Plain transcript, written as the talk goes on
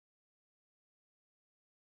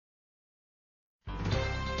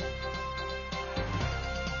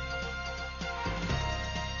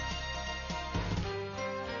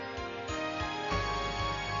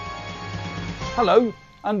Hello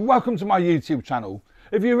and welcome to my YouTube channel.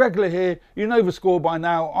 If you're regular here, you know the score by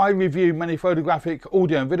now. I review many photographic,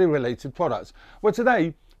 audio and video related products. Well,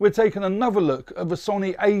 today we're taking another look at the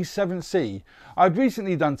Sony A7C. I've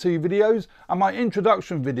recently done 2 videos and my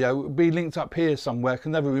introduction video will be linked up here somewhere. I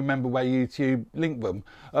can never remember where YouTube linked them.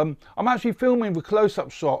 I'm actually filming the close-up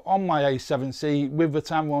shot on my A7C with the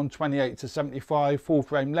Tamron 28-75 full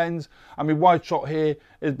frame lens, and my wide shot here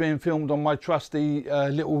is being filmed on my trusty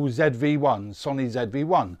little ZV-1, Sony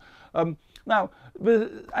ZV-1. Now,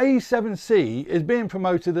 the A7C is being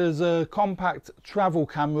promoted as a compact travel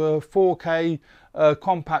camera, 4K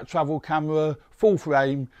compact travel camera, full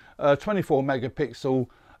frame, 24 megapixel,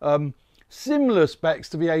 similar specs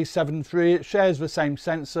to the A7 III. It shares the same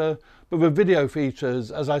sensor, but the video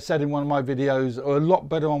features, as I said in one of my videos, are a lot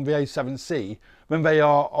better on the A7C than they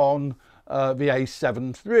are on the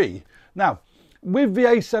A7 III. Now, with the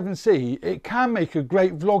A7C, it can make a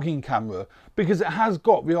great vlogging camera because it has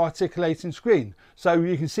got the articulating screen. So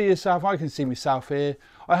you can see yourself, I can see myself here.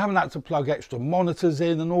 I haven't had to plug extra monitors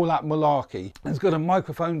in and all that malarkey. It's got a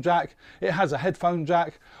microphone jack, it has a headphone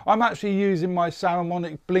jack. I'm actually using my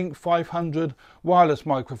Saramonic Blink 500 wireless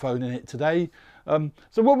microphone in it today.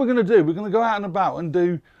 So what we're going to do, we're going to go out and about and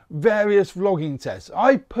do various vlogging tests.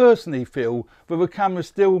 I personally feel that the camera's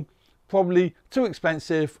still probably too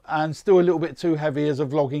expensive and still a little bit too heavy as a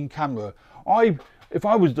vlogging camera. If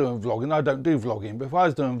I was doing vlogging, I don't do vlogging, but if I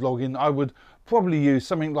was doing vlogging, I would probably use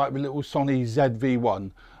something like the little Sony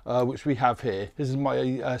ZV-1, which we have here. This is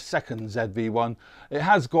my second ZV-1. It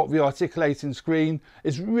has got the articulating screen.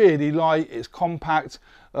 It's really light, it's compact,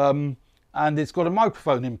 and it's got a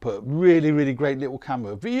microphone input. Really great little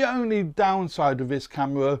camera. The only downside of this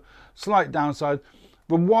camera, slight downside,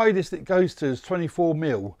 the widest it goes to is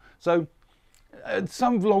 24mm. So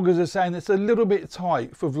some vloggers are saying it's a little bit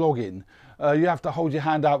tight for vlogging. You have to hold your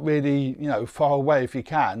hand out really, far away if you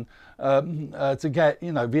can, to get, the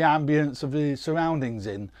ambience of the surroundings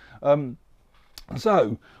in.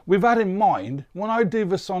 So with that in mind, when I do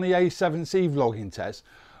the Sony A7C vlogging test,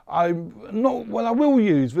 I will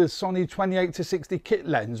use the Sony 28-60 kit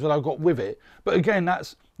lens that I've got with it, but again,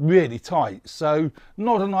 that's really tight, so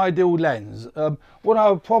not an ideal lens. What I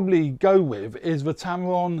would probably go with is the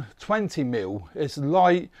Tamron 20mm. It's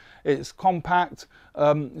light, it's compact,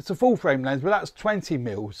 it's a full frame lens, but that's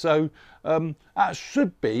 20mm, so that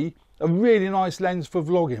should be a really nice lens for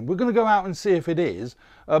vlogging. We're going to go out and see if it is.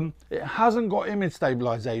 It hasn't got image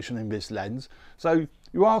stabilization in this lens, so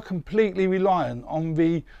you are completely reliant on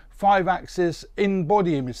the 5-axis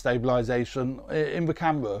in-body image stabilization in the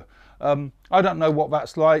camera. I don't know what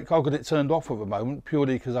that's like. I've got it turned off at the moment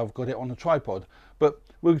purely because I've got it on a tripod, but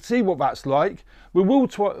we'll see what that's like. We will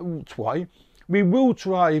try the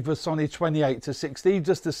Sony 28-60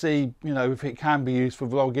 just to see, if it can be used for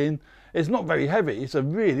vlogging. It's not very heavy. It's a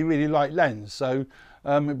really light lens, so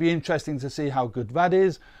it'd be interesting to see how good that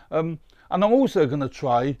is. And I'm also going to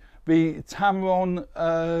try the Tamron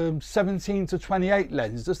 17-28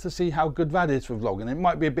 lens just to see how good that is for vlogging. It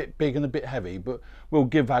might be a bit big and a bit heavy, but we'll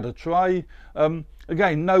give that a try.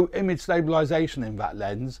 Again, no image stabilization in that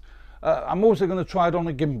lens. I'm also going to try it on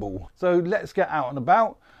a gimbal. So let's get out and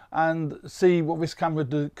about and see what this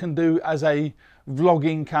camera can do as a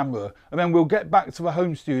vlogging camera, and then we'll get back to the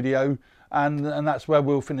home studio and that's where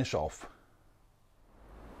we'll finish off.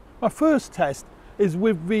 My first test is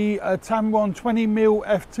with the Tamron 20mm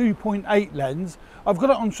f2.8 lens. I've got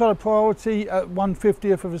it on shutter priority at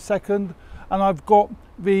 1/50th of a second, and I've got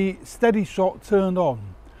the steady shot turned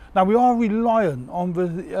on. Now we are reliant on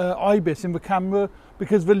the IBIS in the camera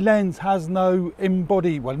because the lens has no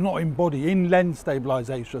in-body, well not in-body, in-lens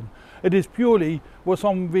stabilization. It is purely what's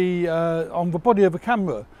on the body of the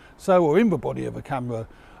camera, or in the body of the camera.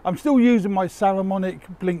 I'm still using my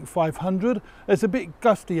Saramonic Blink 500. It's a bit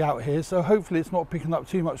gusty out here, so hopefully it's not picking up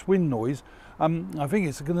too much wind noise. I think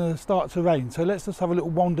it's going to start to rain, so let's just have a little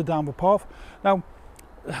wander down the path. Now,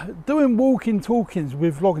 doing walking talkings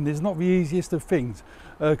with vlogging is not the easiest of things,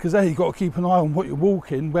 because A, you've got to keep an eye on what you're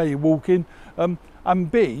walking, where you're walking,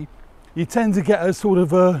 and B, you tend to get a sort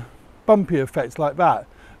of a bumpy effect like that.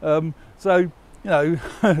 So,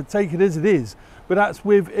 take it as it is. But that's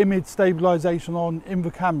with image stabilization on in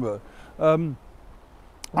the camera.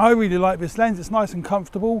 I really like this lens. It's nice and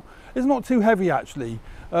comfortable. It's not too heavy actually.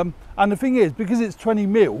 And the thing is, because it's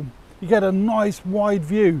 20mm, you get a nice wide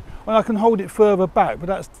view, and I can hold it further back,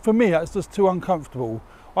 but for me that's just too uncomfortable.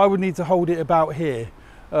 I would need to hold it about here.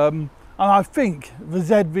 And I think the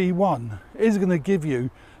ZV-1 is going to give you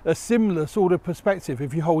a similar sort of perspective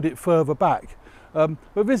if you hold it further back.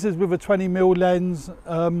 But this is with a 20mm lens,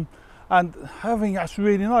 and I think that's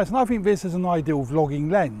really nice, and I think this is an ideal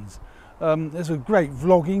vlogging lens. It's a great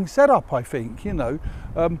vlogging setup, I think, you know.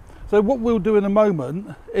 So what we'll do in a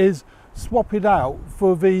moment is swap it out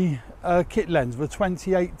for the kit lens, the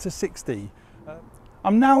 28-60.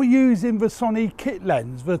 I'm now using the Sony kit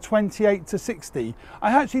lens, the 28-60.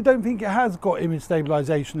 I actually don't think it has got image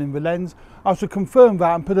stabilization in the lens. I should confirm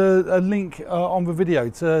that and put a link on the video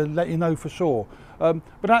to let you know for sure. But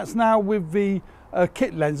that's now with the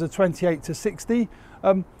kit lens, the 28-60.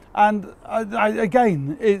 And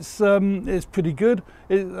again, it's pretty good.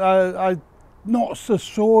 I'm not so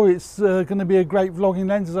sure it's going to be a great vlogging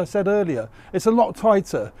lens, as I said earlier. It's a lot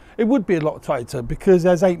tighter. It would be a lot tighter because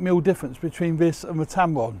there's 8mm difference between this and the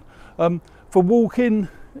Tamron. For walking,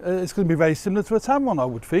 it's going to be very similar to a Tamron, I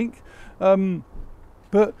would think.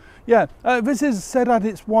 But yeah, this is said at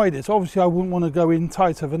its widest. Obviously, I wouldn't want to go in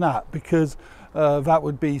tighter than that because that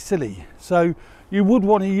would be silly. So you would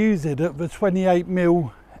want to use it at the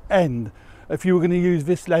 28mm end if you were going to use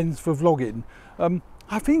this lens for vlogging.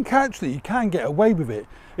 I think actually you can get away with it.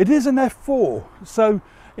 It is an f4, so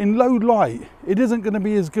in low light it isn't going to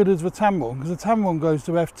be as good as the Tamron, because the Tamron goes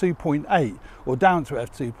to f2.8 or down to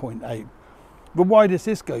f2.8. The widest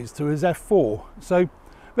this goes to is f4, so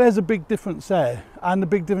there's a big difference there, and the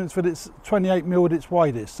big difference that it's 28mm at its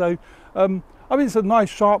widest. So I mean, it's a nice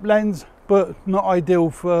sharp lens, but not ideal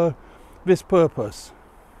for this purpose.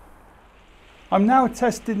 I'm now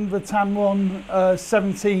testing the Tamron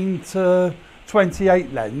 17 to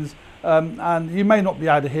 28 lens, and you may not be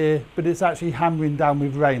able to hear, but it's actually hammering down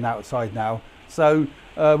with rain outside now. So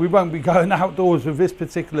we won't be going outdoors with this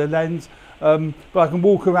particular lens, but I can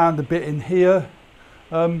walk around a bit in here,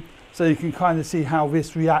 so you can kind of see how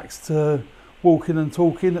this reacts to walking and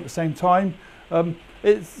talking at the same time.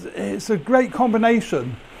 It's a great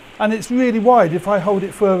combination, and it's really wide. If I hold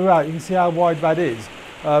it further out, you can see how wide that is.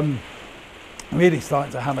 Really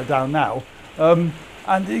starting to hammer down now.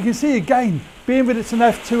 And you can see again, being that it's an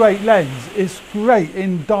f2.8 lens, it's great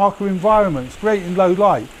in darker environments, great in low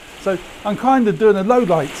light. So I'm kind of doing a low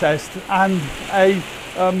light test and a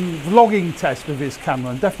vlogging test with this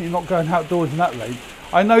camera. I'm definitely not going outdoors in that lane.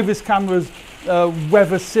 I know this camera's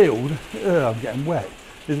weather sealed. I'm getting wet.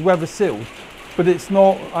 It's weather sealed, but it's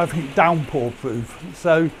not, I think, downpour proof.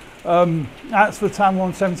 So that's the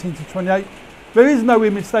Tamron 17 to 28. There is no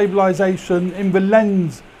image stabilization in the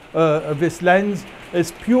lens of this lens.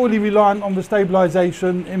 It's purely reliant on the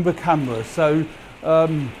stabilization in the camera. So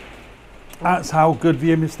that's how good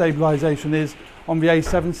the image stabilization is on the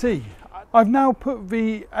A7C. I've now put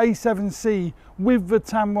the A7C with the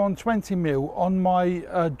Tamron 20mm on my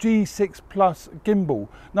G6 Plus gimbal.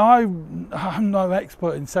 Now I'm no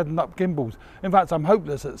expert in setting up gimbals. In fact, I'm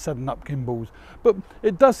hopeless at setting up gimbals, but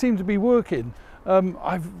it does seem to be working.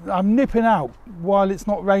 I'm nipping out while it's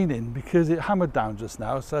not raining because it hammered down just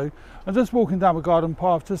now, so I'm just walking down the garden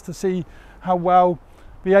path just to see how well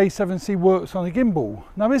the A7C works on a gimbal.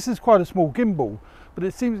 Now this is quite a small gimbal, but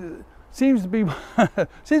it seems to be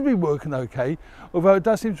working okay, although it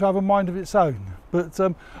does seem to have a mind of its own. But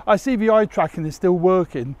I see the eye tracking is still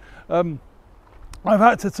working. I've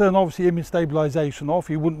had to turn obviously image stabilization off.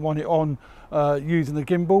 You wouldn't want it on using a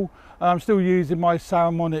gimbal. I'm still using my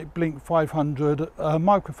Saramonic Blink 500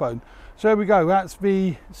 microphone. So there we go, that's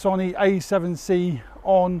the Sony A7C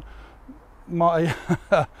on my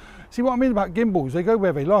see what I mean about gimbals, they go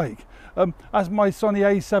where they like. That's my Sony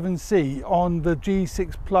A7C on the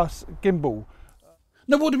G6 Plus gimbal.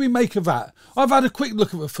 Now what do we make of that? I've had a quick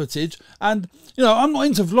look at the footage, and you know, I'm not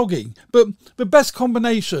into vlogging, but the best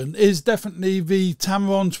combination is definitely the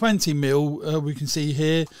Tamron 20mm we can see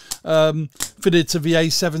here, fitted to the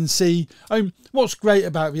A7C. I mean, what's great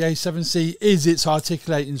about the A7C is its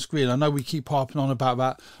articulating screen. I know we keep harping on about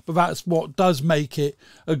that, but that's what does make it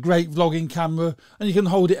a great vlogging camera, and you can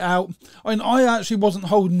hold it out. I mean, I actually wasn't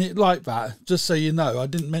holding it like that, just so you know, I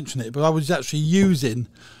didn't mention it, but I was actually using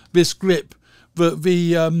this grip that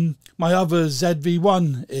the my other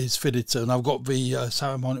ZV-1 is fitted to, and I've got the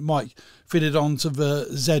Saramonic mic fitted onto the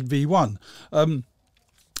ZV-1.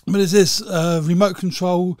 But it's this remote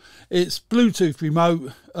control, it's Bluetooth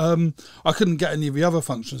remote. I couldn't get any of the other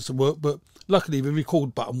functions to work, but luckily the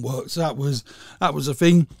record button worked, so that was a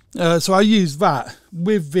thing. So I used that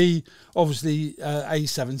with the obviously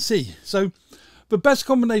A7C. So the best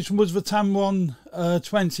combination was the Tamron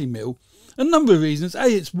 20mm. A number of reasons. A,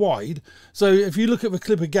 it's wide, so if you look at the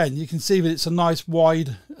clip again, you can see that it's a nice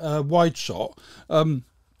wide shot. And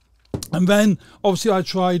then obviously I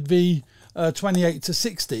tried the 28 to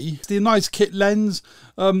 60, the nice kit lens,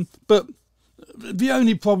 but the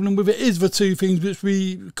only problem with it is the two things which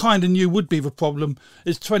we kind of knew would be the problem.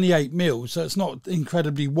 Is 28mm, so it's not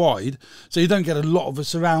incredibly wide, so you don't get a lot of the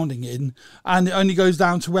surrounding in, and it only goes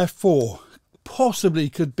down to f4. Possibly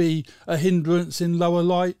could be a hindrance in lower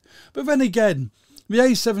light, but then again, the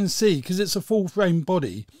A7C, because it's a full frame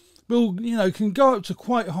body, will, you know, can go up to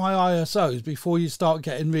quite high ISOs before you start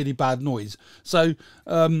getting really bad noise. So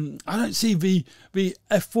I don't see the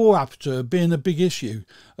f4 aperture being a big issue.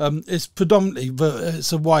 It's predominantly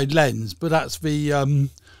it's a wide lens, but that's the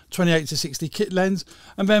 28-60 kit lens.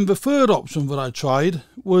 And then the third option that I tried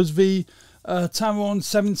was the Tamron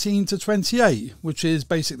 17-28, which is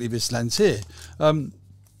basically this lens here.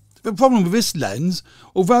 The problem with this lens,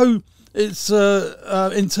 although it's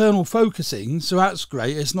internal focusing, so that's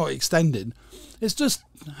great, it's not extended, it's just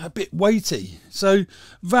a bit weighty. So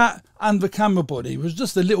that and the camera body was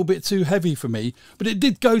just a little bit too heavy for me, but it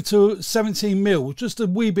did go to 17mm, just a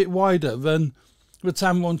wee bit wider than the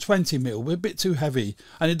Tamron 20mm, but a bit too heavy,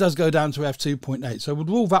 and it does go down to f2.8, so I would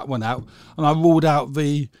rule that one out, and I ruled out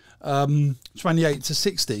the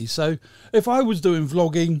 28-60. So if I was doing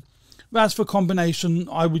vlogging, that's the combination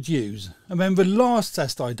I would use. And then the last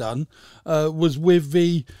test I done was with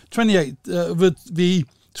the 20mm, the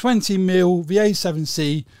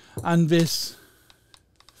A7C, and this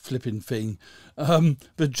flipping thing, the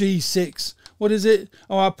G6. What is it?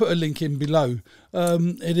 Oh, I'll put a link in below.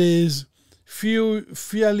 It is Fiu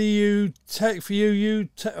Tech.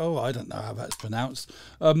 Oh, I don't know how that's pronounced.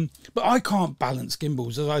 But I can't balance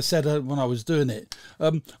gimbals, as I said when I was doing it.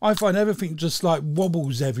 I find everything just like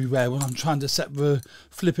wobbles everywhere when I'm trying to set the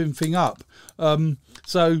flipping thing up.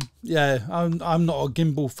 So yeah, I'm not a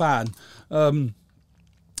gimbal fan.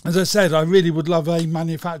 As I said, I really would love a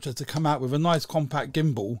manufacturer to come out with a nice compact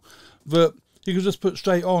gimbal that you could just put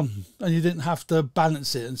straight on, and you didn't have to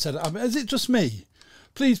balance it and set it up. Is it just me?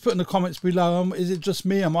 Please put in the comments below, is it just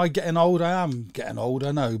me? Am I getting old? I am getting old,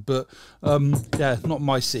 I know, but yeah, not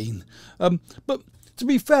my scene. But to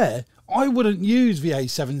be fair, I wouldn't use the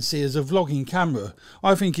A7C as a vlogging camera.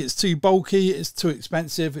 I think it's too bulky, it's too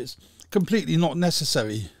expensive, it's completely not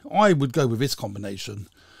necessary. I would go with this combination.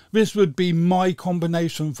 This would be my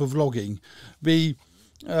combination for vlogging. The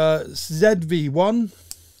ZV-1,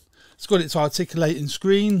 it's got its articulating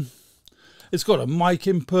screen, it's got a mic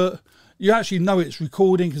input. You actually know it's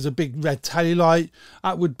recording because a big red tail light.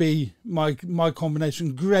 That would be my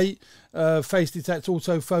combination. Great face detect,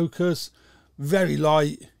 autofocus, very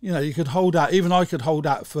light. You know, you could hold that. Even I could hold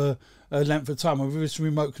that for a length of time with this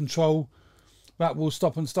remote control. That will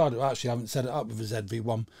stop and start it. Well, actually, I haven't set it up with a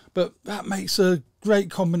ZV-1, but that makes a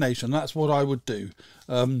great combination. That's what I would do.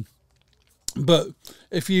 But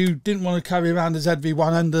if you didn't want to carry around a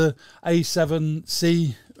ZV-1 and the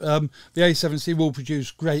A7C, the A7C will produce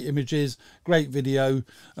great images, great video,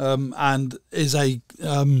 and is a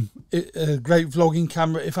great vlogging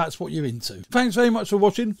camera if that's what you're into. Thanks very much for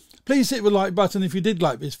watching. Please hit the like button if you did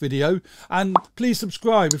like this video, and please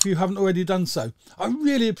subscribe if you haven't already done so. I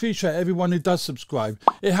really appreciate everyone who does subscribe.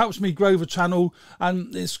 It helps me grow the channel,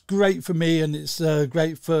 and it's great for me, and it's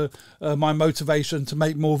great for my motivation to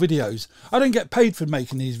make more videos. I don't get paid for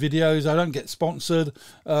making these videos. I don't get sponsored.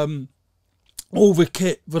 All the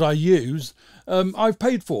kit that I use, I've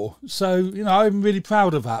paid for. So, you know, I'm really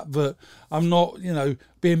proud of that, but I'm not, you know,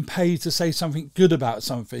 being paid to say something good about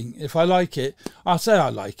something. If I like it, I say I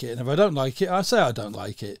like it. And if I don't like it, I say I don't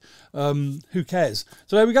like it. Who cares?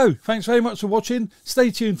 So there we go. Thanks very much for watching.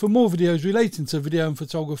 Stay tuned for more videos relating to video and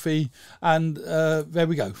photography. And there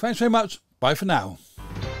we go. Thanks very much. Bye for now.